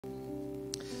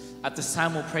At this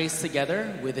time, we'll praise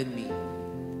together, Within Me.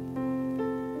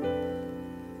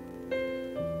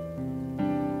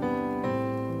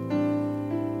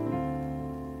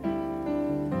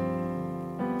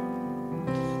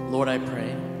 Lord, I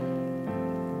pray.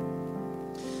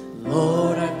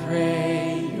 Lord, I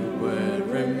pray your word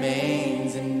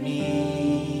remains in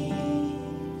me.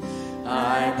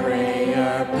 I pray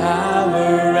your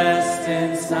power rests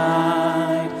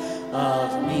inside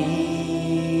of me.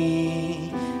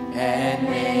 And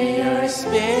may your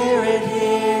spirit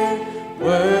here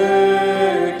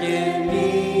work in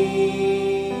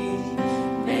me.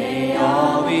 May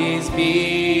always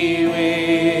be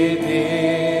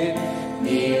within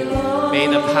me, Lord. May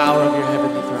the power of your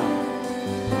heavenly throne.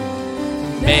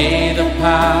 May the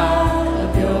power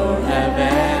of your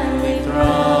heavenly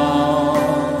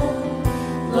throne,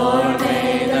 Lord,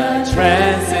 may the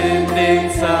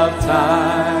transcendence of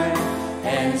time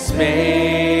and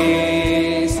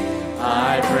space,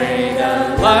 I pray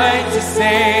the light to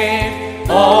save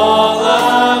all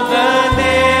of the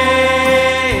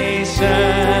nations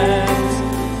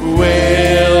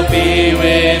will be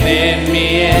within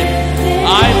me. And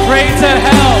I pray to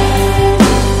help.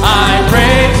 I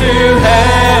pray to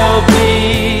help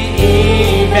the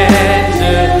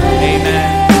evangel,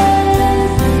 amen,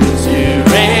 to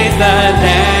raise the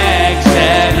next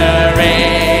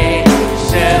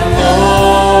generation,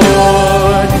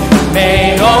 Lord.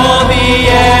 May all the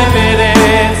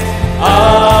evidence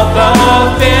of the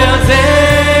fields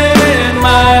in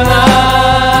my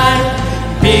life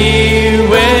be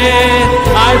with.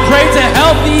 I pray to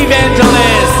help the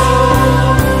evangelist.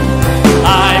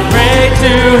 To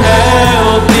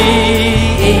help the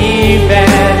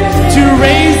event, to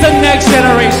raise the next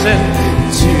generation,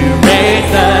 to raise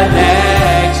the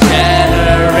next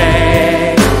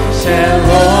generation,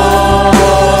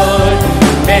 Lord.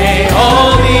 May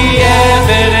all the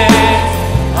evidence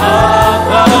of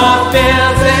the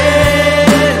fields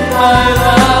in my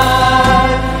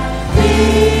life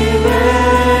be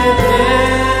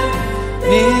within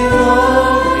me,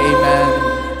 Lord. Amen.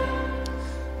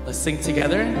 Let's sing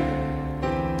together.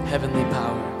 Heavenly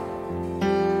power.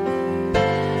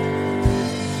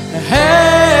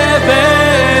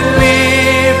 Heavenly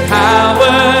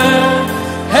power,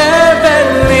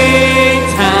 heavenly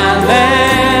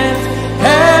talent,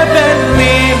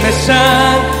 heavenly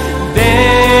mission.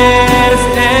 This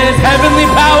is heavenly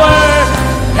power,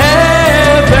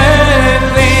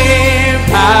 heavenly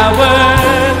power,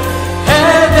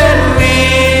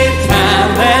 heavenly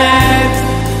talent,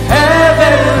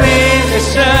 heavenly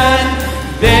mission.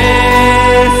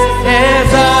 This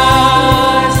is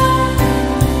ours.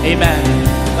 Amen.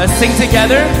 Let's sing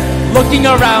together. Looking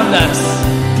around us.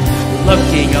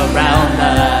 Looking around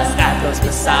us at those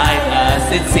beside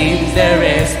us, it seems there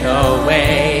is no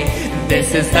way.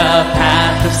 This is the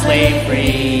path of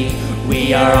slavery.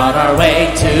 We are on our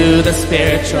way to the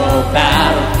spiritual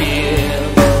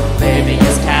battlefield. Living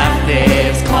as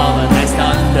captives, colonized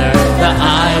under the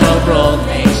idol-ruled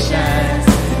nations.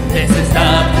 This is the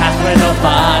path where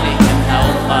nobody can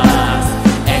help us,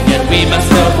 and yet we must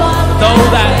still walk. Though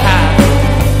that path,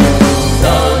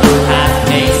 though the path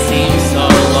may seem so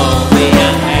lonely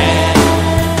ahead,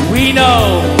 we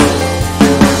know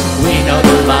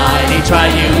the mighty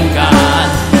triune God.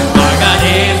 Our God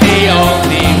is the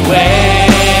only way.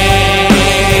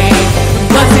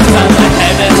 Blessings on the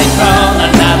heavenly throne,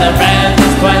 another brand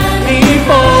is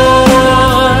 24.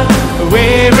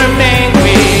 We remain,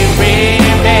 we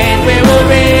will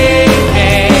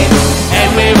remain, and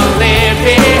we will live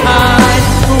behind.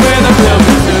 We're the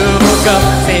pilgrims who will go,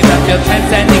 save the field,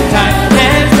 transcending time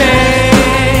and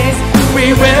space.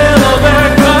 We will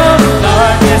overcome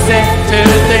darkness into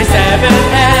 37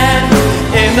 and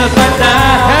in the fight the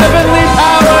heavenly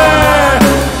power,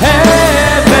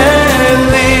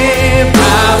 heavenly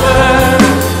power,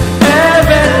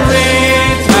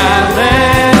 heavenly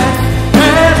talent,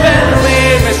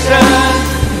 heavenly mission.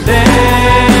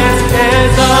 This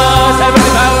is us,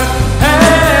 heavenly power,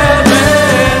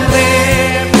 heavenly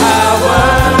power,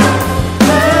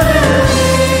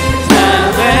 heavenly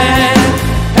talent,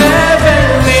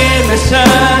 heavenly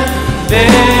mission.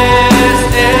 This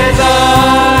is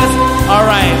us. All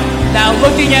right, now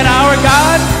looking at our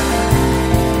God,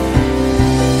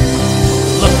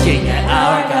 looking at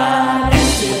our God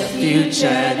into the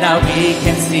future. Now we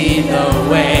can see the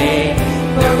way.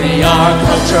 Where we are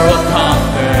cultural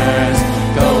conquerors,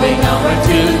 going onward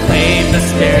to claim the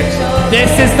spiritual.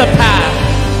 This is the path.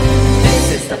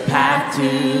 This is the path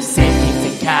to safety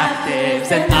and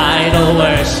captives and idol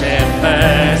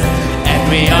worshippers. And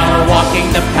we are walking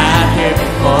the path here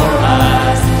before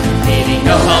us, needing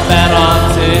no help at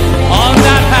all on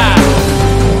that path.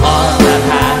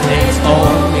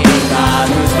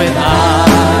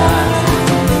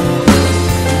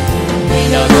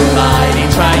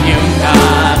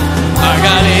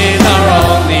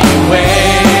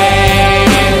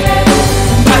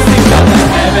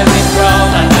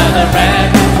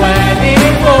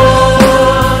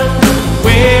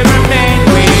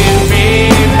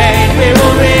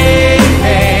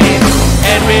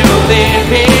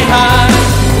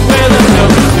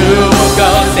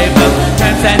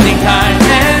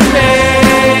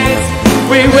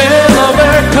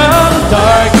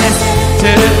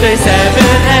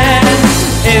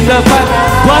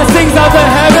 blessings of the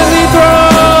heavenly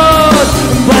throne.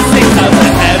 Blessings of the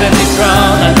heavenly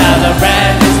throne. Another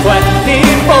brand is 24.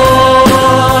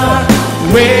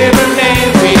 We remain,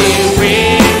 we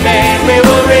remain, we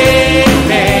will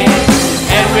remain,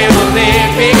 and we will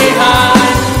leave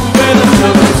behind where the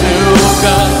children to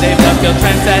go. Saved up your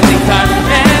transcending time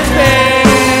and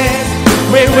space.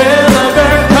 We will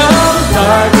overcome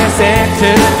darkness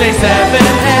into day 7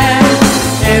 and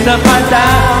in the fight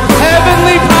down.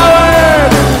 Heavenly power,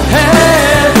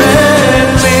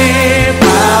 heavenly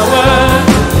power,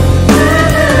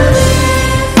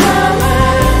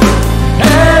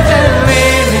 heavenly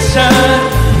mission.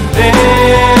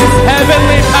 This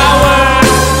heavenly power,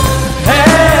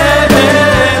 heavenly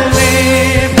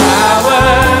power,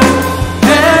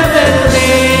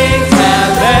 heavenly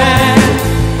talent,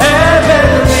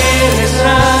 heavenly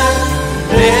mission.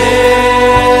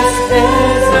 This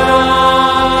is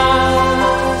ours.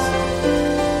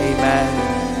 Amen.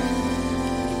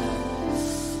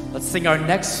 Let's sing our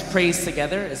next praise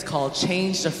together. It's called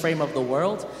Change the Frame of the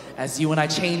World. As you and I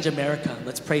change America,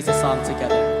 let's praise the song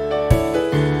together.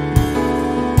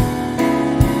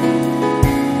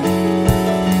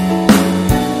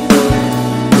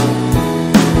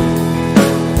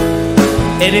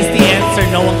 It is the answer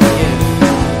no one can give.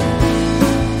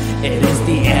 It is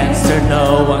the answer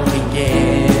no one can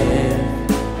give.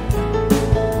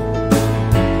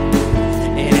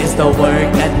 It is the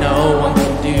work that no one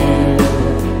can do.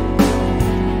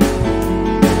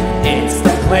 It's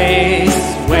the place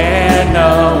where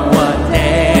no one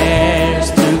dares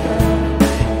to go.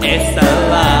 It's the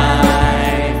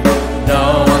life no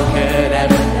one could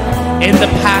ever know. In the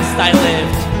past I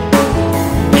lived.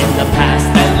 In the past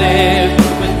I lived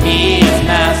with He as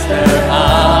master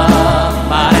of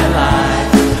my life.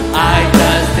 I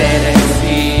just didn't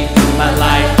see my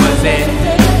life was in.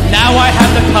 Now I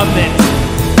have the covenant.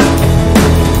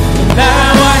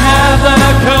 Now I have the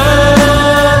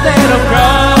covenant of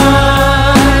Christ.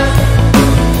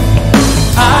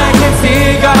 I can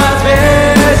see God's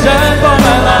vision for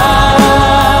my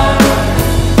life.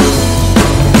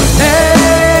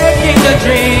 Taking the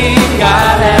dream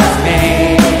God has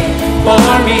made for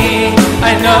me,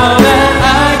 I know that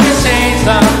I can change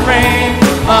the frame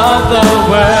of the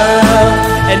world.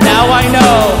 And now I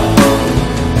know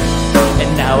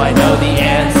the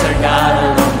answer God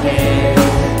alone gave.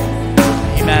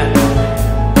 Amen.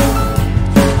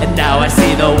 And now I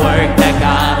see the work that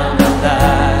God alone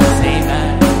does.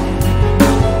 Amen.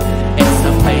 It's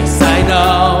the place I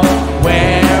know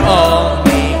where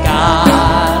only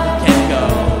God can go.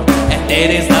 And it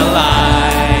is the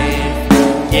life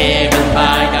given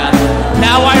by God.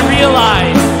 Now I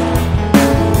realize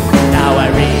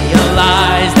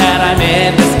that I'm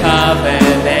in this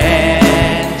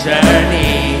covenant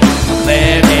journey,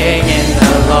 living in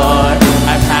the Lord.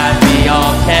 I've had me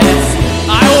all can see.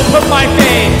 I will put my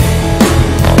faith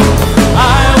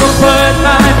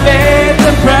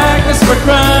in practice for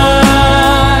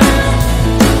Christ.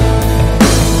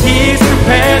 He's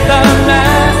prepared the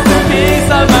masterpiece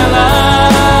of my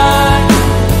life.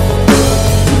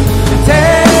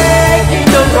 Taking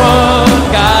the road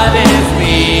God is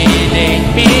leading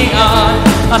me on,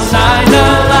 I'll shine the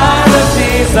light of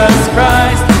Jesus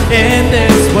Christ in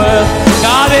this world.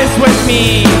 God is with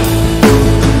me,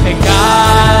 and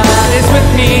God is with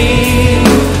me.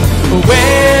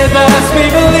 With us we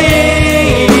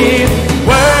believe,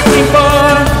 working for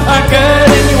our good.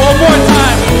 And you one more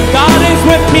time. God is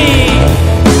with me,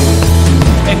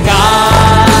 and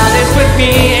God is with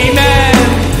me. Amen.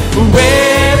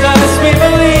 With us we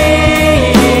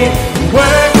believe,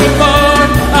 working for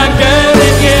our good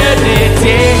and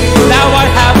unity. Now I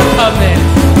have a covenant.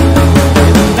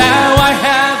 Now I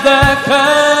have the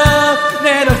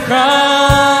covenant of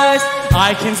Christ.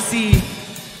 I can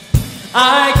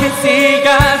see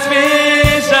God's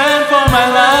vision for my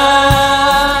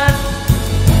life.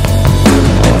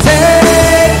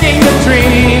 Taking the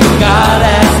dream God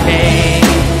has made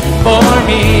for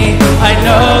me, I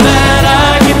know that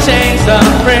I can change the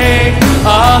frame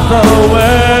of the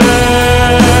world.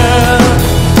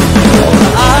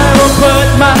 I will put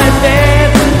my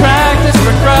faith in practice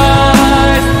for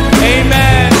Christ.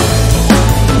 Amen.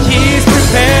 He's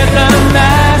prepared the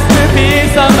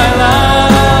masterpiece of my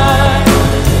life.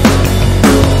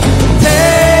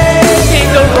 Taking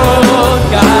the road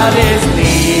God is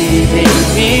leading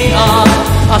me on,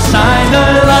 I'll shine the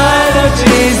light of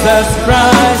Jesus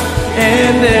Christ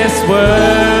in this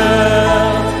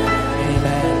world.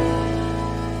 Amen.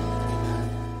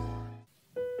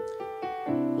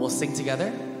 We'll sing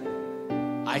together.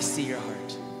 I see your heart.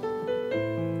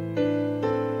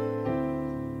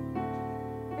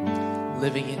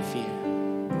 living in fear.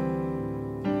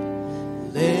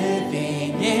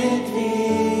 Living in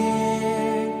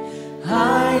fear,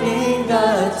 hiding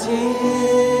the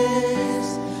tears.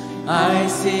 I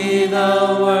see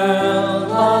the world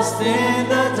lost in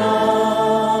the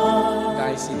dark.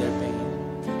 I see their pain.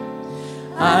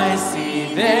 I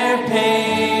see their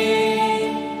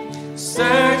pain,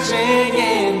 searching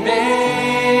in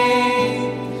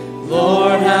vain.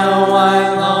 Lord, how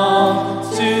I long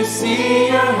to see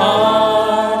your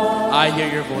heart. I hear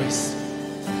your voice.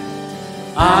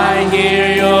 I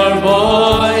hear your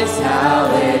voice, how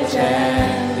it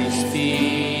gently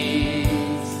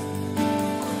speaks.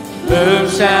 Whom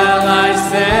shall I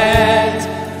send?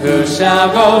 Who shall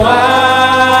go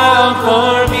out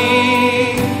for me?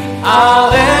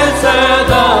 I'll answer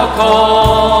the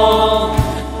call.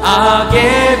 I'll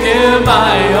give you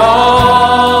my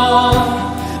all.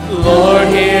 Lord,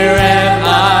 here am I.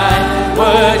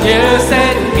 Would you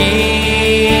send me?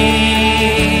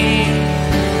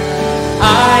 I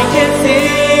can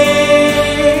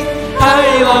see how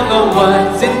you love the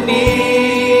ones in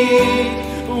need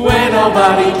when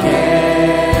nobody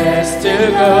cares to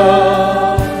go.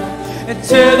 And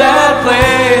to that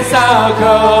place I'll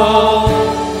go.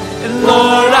 And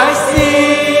Lord, I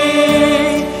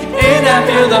see and I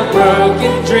feel the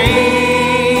broken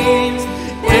dreams.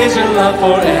 Is your love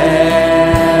for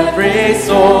every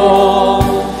soul?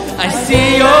 I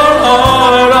see your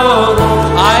heart, oh Lord.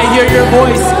 I hear your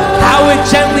voice, how it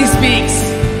gently speaks.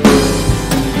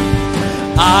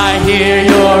 I hear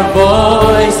your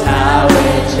voice, how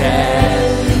it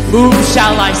gently. Whom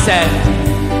shall I send?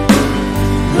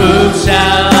 Whom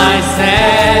shall I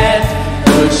send?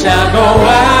 Who shall go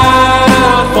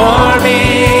out for me?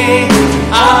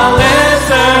 I'll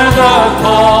answer the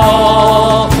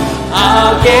call.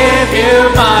 I'll give you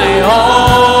my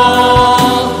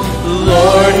all.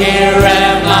 Lord, here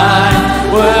am I.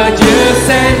 Would you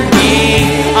send me?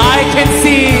 I can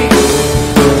see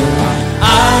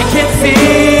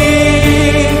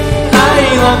how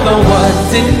you love the ones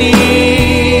in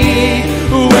need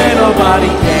when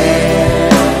nobody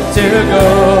cares to go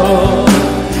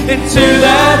into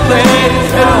that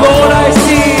place. And Lord, I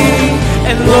see,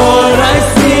 and Lord, I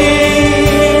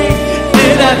see,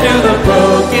 and I feel the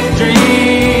broken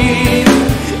dream.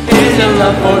 Is your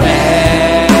love for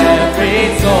every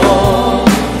soul?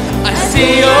 I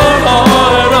see your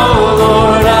heart, oh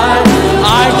Lord, I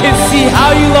can see how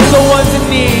you love the ones in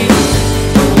need.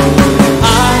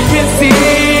 I can see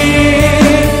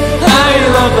how you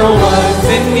love the ones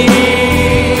in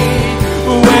need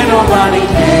when nobody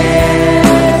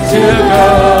cares to go.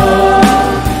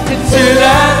 Into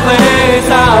that place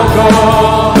I'll go.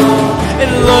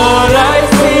 And Lord, I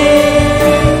see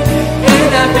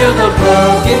and I feel the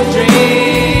broken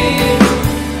dream.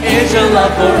 Is your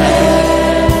love for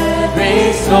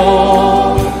every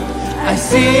soul? I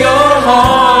see your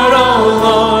heart, oh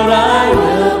Lord, I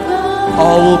will come.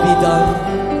 All will be done.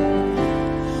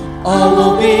 All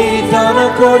will be done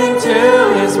according to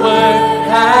His word,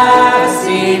 as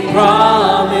He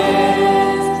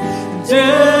promised. Do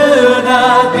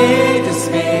not be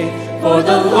dismayed, for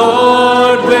the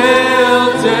Lord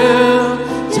will do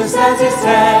just as He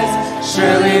says.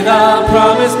 Surely the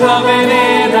promise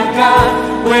covenant of God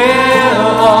will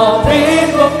all be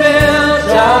fulfilled,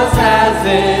 just as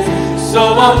is. So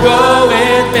I'll go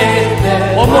with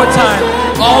faith. One more time.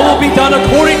 All will be done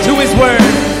according to His word.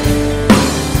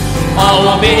 All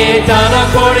will be done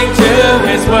according to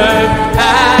His word,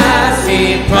 as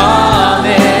He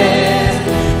promised.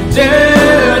 Do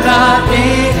not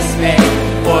be dismayed,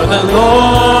 for the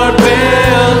Lord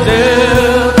will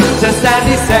do just as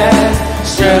He says.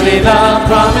 Surely the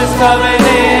promise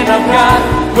covenant of God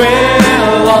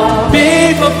will all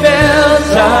be fulfilled,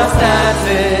 just as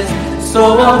is. So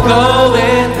I'll go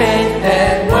in faith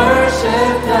and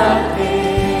worship the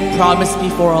King. Promise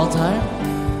before all time.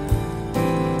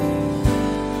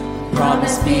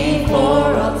 Promise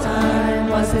before all time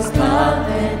was His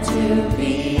covenant to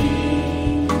be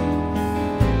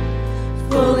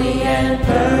fully and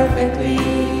perfectly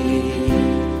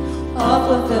all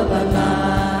fulfilled by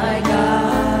my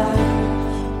God.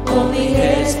 Only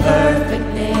His perfect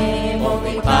name,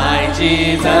 only by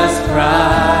Jesus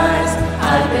Christ,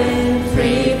 I've been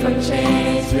free from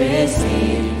chains,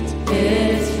 received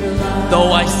His true love.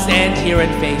 Though I stand here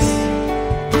and face,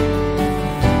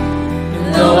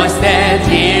 though I stand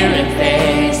here and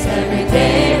face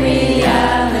everyday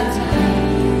reality,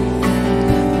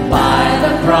 by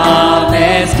the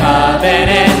promise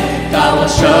covenant, God will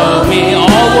show me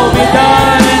all will be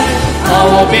done. All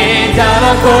will be done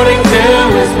according to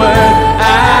His word,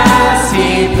 as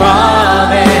He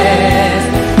promised.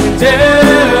 Do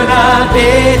not be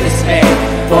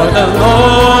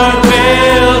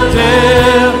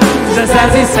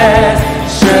as He says.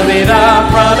 Surely the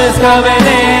promise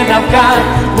covenant of God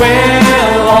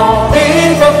will all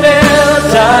be fulfilled,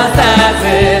 just as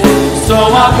it is. So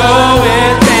I'll go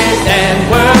with faith and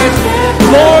worship.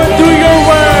 Lord, do your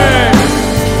word.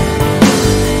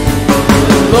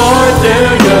 Lord, do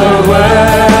your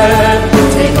word.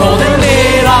 Take hold and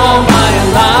lead all my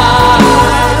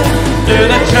life. Through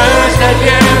the church that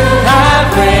you have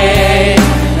raised,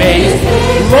 may you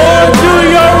speak. Lord, do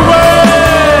your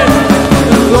word.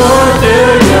 Lord, do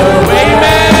your way,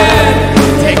 man.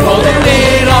 Take hold and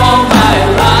lead all my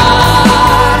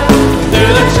life.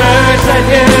 Through the church that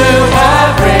you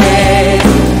have raised,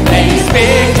 may you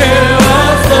speak to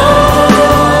us,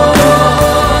 Lord.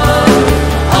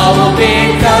 All will be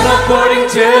done according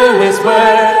to His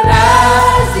word,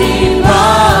 as He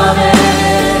promised.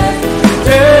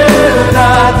 Do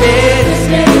not be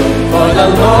dismayed, for the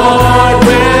Lord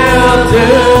will do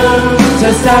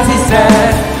just as He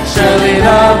said. Surely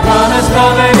the promise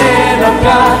covenant of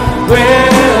God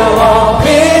will all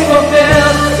be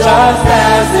fulfilled, just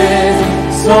as is.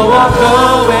 So I'll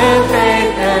go with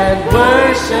faith and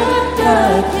worship the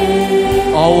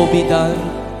King. All will be done.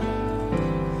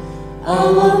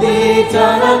 All will be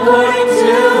done according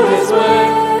to His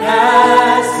word,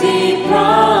 as He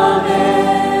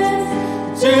promised.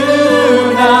 Do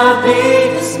not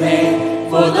be dismayed,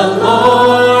 for the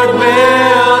Lord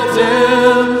will do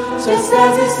just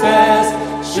as He says.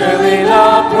 Surely the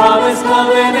promise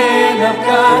covenant of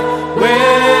God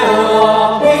will